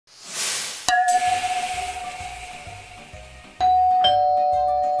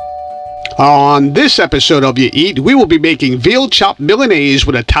On this episode of YaEat, we will be making veal chopped Milanese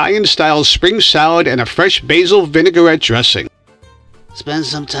with Italian-style spring salad and a fresh basil vinaigrette dressing. Spend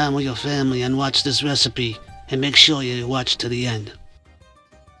some time with your family and watch this recipe, and make sure you watch to the end.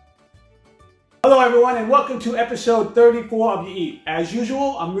 Hello everyone, and welcome to episode 34 of YaEat. As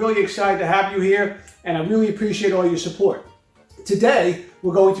usual, I'm really excited to have you here, and I really appreciate all your support. Today,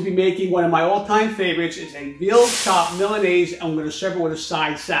 we're going to be making one of my all-time favorites. It's a veal chopped Milanese, and I'm going to serve it with a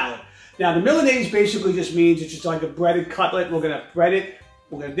side salad. Now, the Milanese basically just means it's just like a breaded cutlet. We're going to bread it,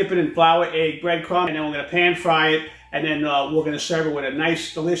 we're going to dip it in flour, egg, breadcrumb, and then we're going to pan fry it, and then we're going to serve it with a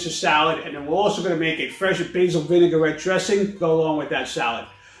nice, delicious salad, and then we're also going to make a fresh basil vinaigrette dressing to go along with that salad.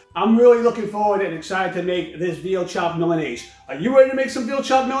 I'm really looking forward and excited to make this veal chopped Milanese. Are you ready to make some veal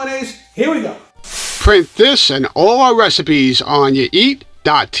chopped Milanese? Here we go. Print this and all our recipes on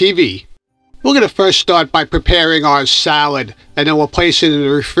YaEat.tv. We're going to first start by preparing our salad, and then we'll place it in the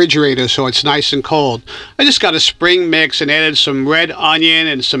refrigerator so it's nice and cold. I just got a spring mix and added some red onion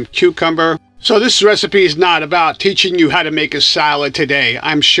and some cucumber. So this recipe is not about teaching you how to make a salad today.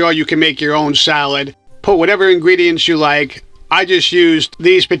 I'm sure you can make your own salad. Put whatever ingredients you like. I just used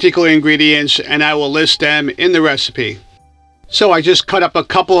these particular ingredients, and I will list them in the recipe. So I just cut up a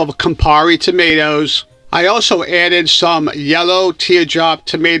couple of Campari tomatoes. I also added some yellow teardrop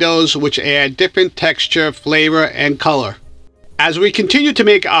tomatoes, which add different texture, flavor, and color. As we continue to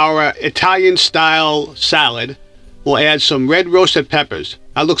make our Italian-style salad, we'll add some red roasted peppers.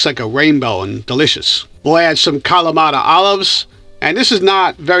 That looks like a rainbow and delicious. We'll add some Kalamata olives, and this is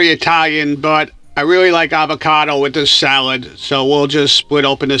not very Italian, but I really like avocado with this salad, so we'll just split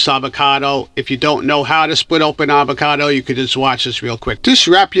open this avocado. If you don't know how to split open avocado, you could just watch this real quick. Just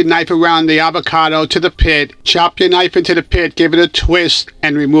wrap your knife around the avocado to the pit, chop your knife into the pit, give it a twist,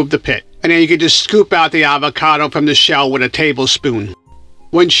 and remove the pit. And then you can just scoop out the avocado from the shell with a tablespoon.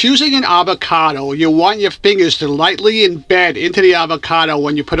 When choosing an avocado, you want your fingers to lightly embed into the avocado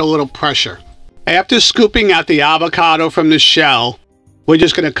when you put a little pressure. After scooping out the avocado from the shell, we're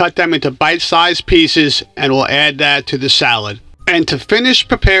just going to cut them into bite-sized pieces, and we'll add that to the salad. And to finish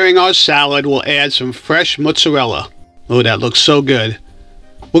preparing our salad, we'll add some fresh mozzarella. Oh, that looks so good.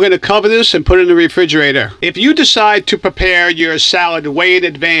 We're going to cover this and put it in the refrigerator. If you decide to prepare your salad way in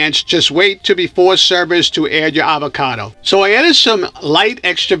advance, just wait till before service to add your avocado. So I added some light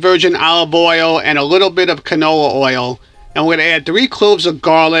extra virgin olive oil and a little bit of canola oil. And we're going to add 3 cloves of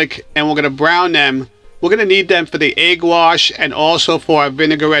garlic, and we're going to brown them. We're going to need them for the egg wash and also for our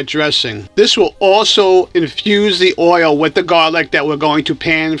vinaigrette dressing. This will also infuse the oil with the garlic that we're going to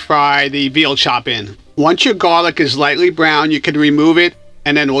pan fry the veal chop in. Once your garlic is lightly brown, you can remove it,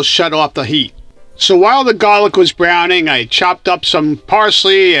 and then we'll shut off the heat. So while the garlic was browning, I chopped up some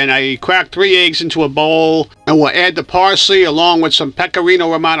parsley and I cracked 3 eggs into a bowl. And we'll add the parsley along with some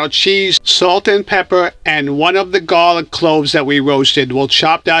pecorino romano cheese, salt and pepper, and 1 of the garlic cloves that we roasted. We'll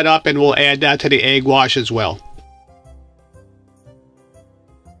chop that up and we'll add that to the egg wash as well.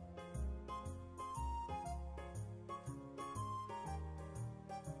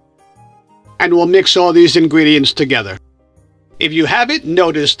 And we'll mix all these ingredients together. If you haven't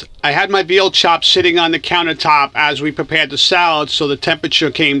noticed, I had my veal chop sitting on the countertop as we prepared the salad, so the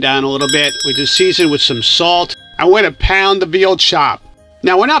temperature came down a little bit. We just seasoned with some salt. I'm going to pound the veal chop.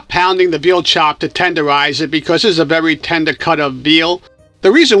 Now, we're not pounding the veal chop to tenderize it because this is a very tender cut of veal.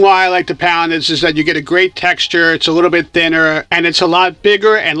 The reason why I like to pound this is that you get a great texture, it's a little bit thinner, and it's a lot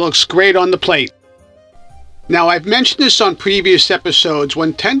bigger and looks great on the plate. Now, I've mentioned this on previous episodes.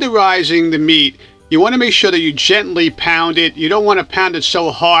 When tenderizing the meat, you want to make sure that you gently pound it. You don't want to pound it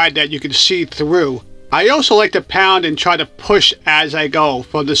so hard that you can see through. I also like to pound and try to push as I go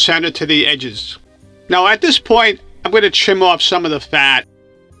from the center to the edges. Now at this point, I'm going to trim off some of the fat.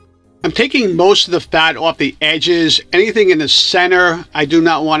 I'm taking most of the fat off the edges. Anything in the center, I do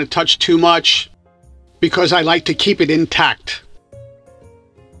not want to touch too much because I like to keep it intact.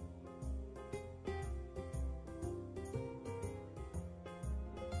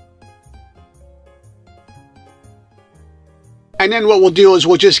 And then what we'll do is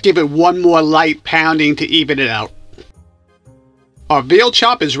we'll just give it 1 more light pounding to even it out. Our veal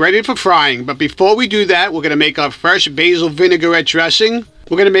chop is ready for frying, but before we do that, we're going to make our fresh basil vinaigrette dressing.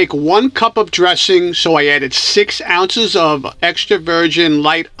 We're going to make 1 cup of dressing, so I added 6 ounces of extra virgin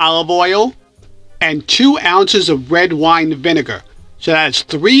light olive oil and 2 ounces of red wine vinegar. So that's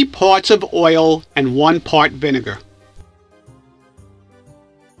 3 parts of oil and 1 part vinegar.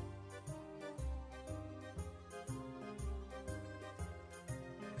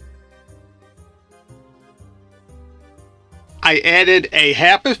 I added a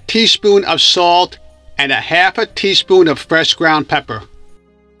half a teaspoon of salt and a half a teaspoon of fresh ground pepper.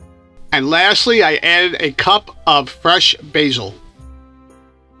 And lastly, I added a cup of fresh basil.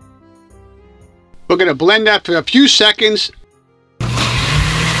 We're going to blend that for a few seconds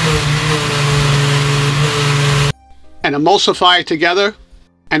and emulsify it together.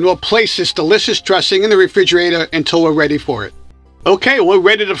 And we'll place this delicious dressing in the refrigerator until we're ready for it. Okay, we're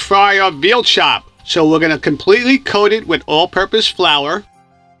ready to fry our veal chop. So we're going to completely coat it with all-purpose flour.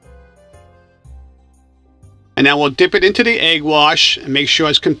 And then we'll dip it into the egg wash and make sure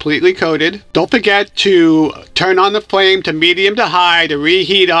it's completely coated. Don't forget to turn on the flame to medium to high to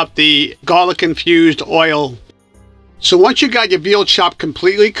reheat up the garlic-infused oil. So once you got your veal chop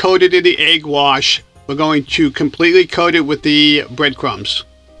completely coated in the egg wash, we're going to completely coat it with the breadcrumbs.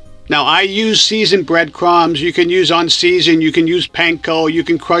 Now I use seasoned breadcrumbs. You can use unseasoned, you can use panko, you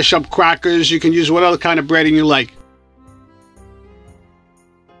can crush up crackers, you can use whatever kind of breading you like.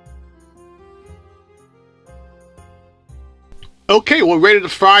 Okay, we're ready to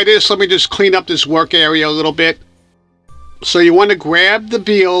fry this. Let me just clean up this work area a little bit. So you want to grab the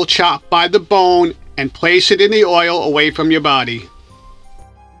veal chop by the bone and place it in the oil away from your body.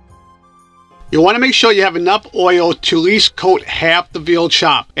 You want to make sure you have enough oil to at least coat half the veal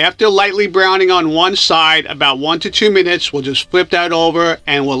chop. After lightly browning on one side, about 1 to 2 minutes, we'll just flip that over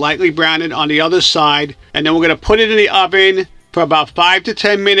and we'll lightly brown it on the other side. And then we're going to put it in the oven for about 5 to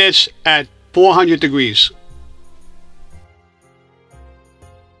 10 minutes at 400 degrees.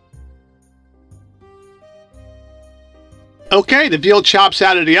 Okay, the veal chop's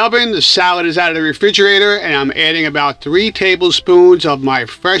out of the oven, the salad is out of the refrigerator, and I'm adding about 3 tablespoons of my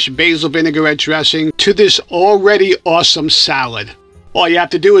fresh basil vinaigrette dressing to this already awesome salad. All you have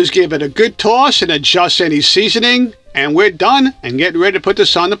to do is give it a good toss and adjust any seasoning, and we're done and getting ready to put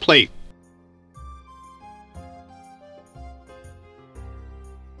this on the plate.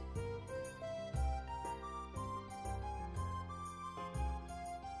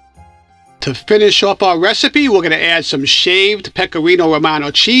 To finish off our recipe, we're going to add some shaved Pecorino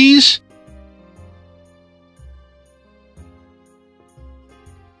Romano cheese.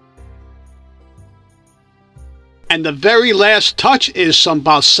 And the very last touch is some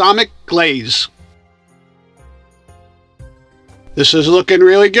balsamic glaze. This is looking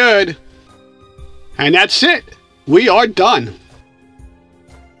really good. And that's it. We are done.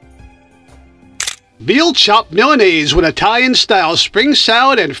 Veal chopped Milanese with Italian-style spring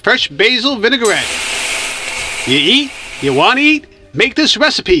salad and fresh basil vinaigrette. You eat? You want to eat? Make this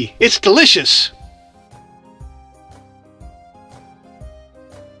recipe. It's delicious.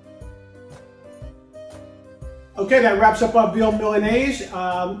 Okay, that wraps up our veal Milanese.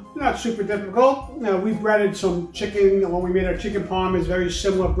 Not super difficult. We breaded some chicken when we made our chicken parm. It's very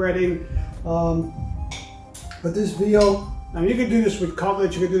similar breading. But this veal, I mean, you can do this with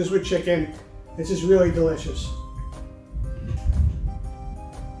cutlets, you can do this with chicken. It's just really delicious.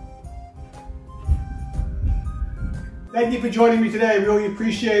 Thank you for joining me today. I really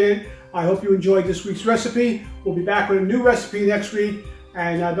appreciate it. I hope you enjoyed this week's recipe. We'll be back with a new recipe next week.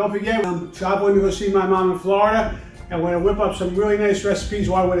 And don't forget, I'm traveling to go see my mom in Florida, and we're going to whip up some really nice recipes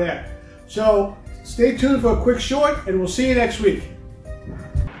while we're there. So stay tuned for a quick short, and we'll see you next week.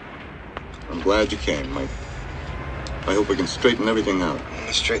 I'm glad you came, Mike. I hope we can straighten everything out. I'm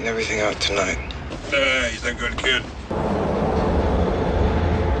gonna straighten everything out tonight. He's a good kid.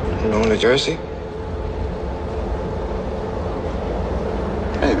 You going to Jersey?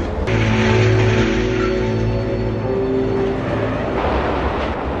 Maybe.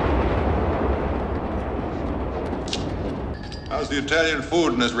 How's the Italian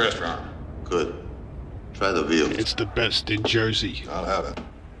food in this restaurant? Good. Try the veal. It's the best in Jersey. I'll have it.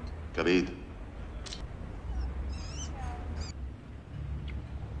 YaEat.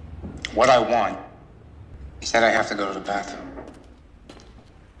 What I want is that I have to go to the bathroom.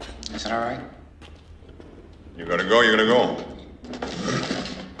 Is that all right? You're gonna go, you're gonna go.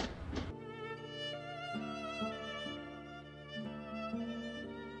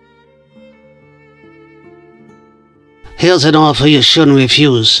 Here's an offer you shouldn't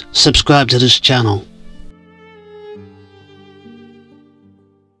refuse. Subscribe to this channel.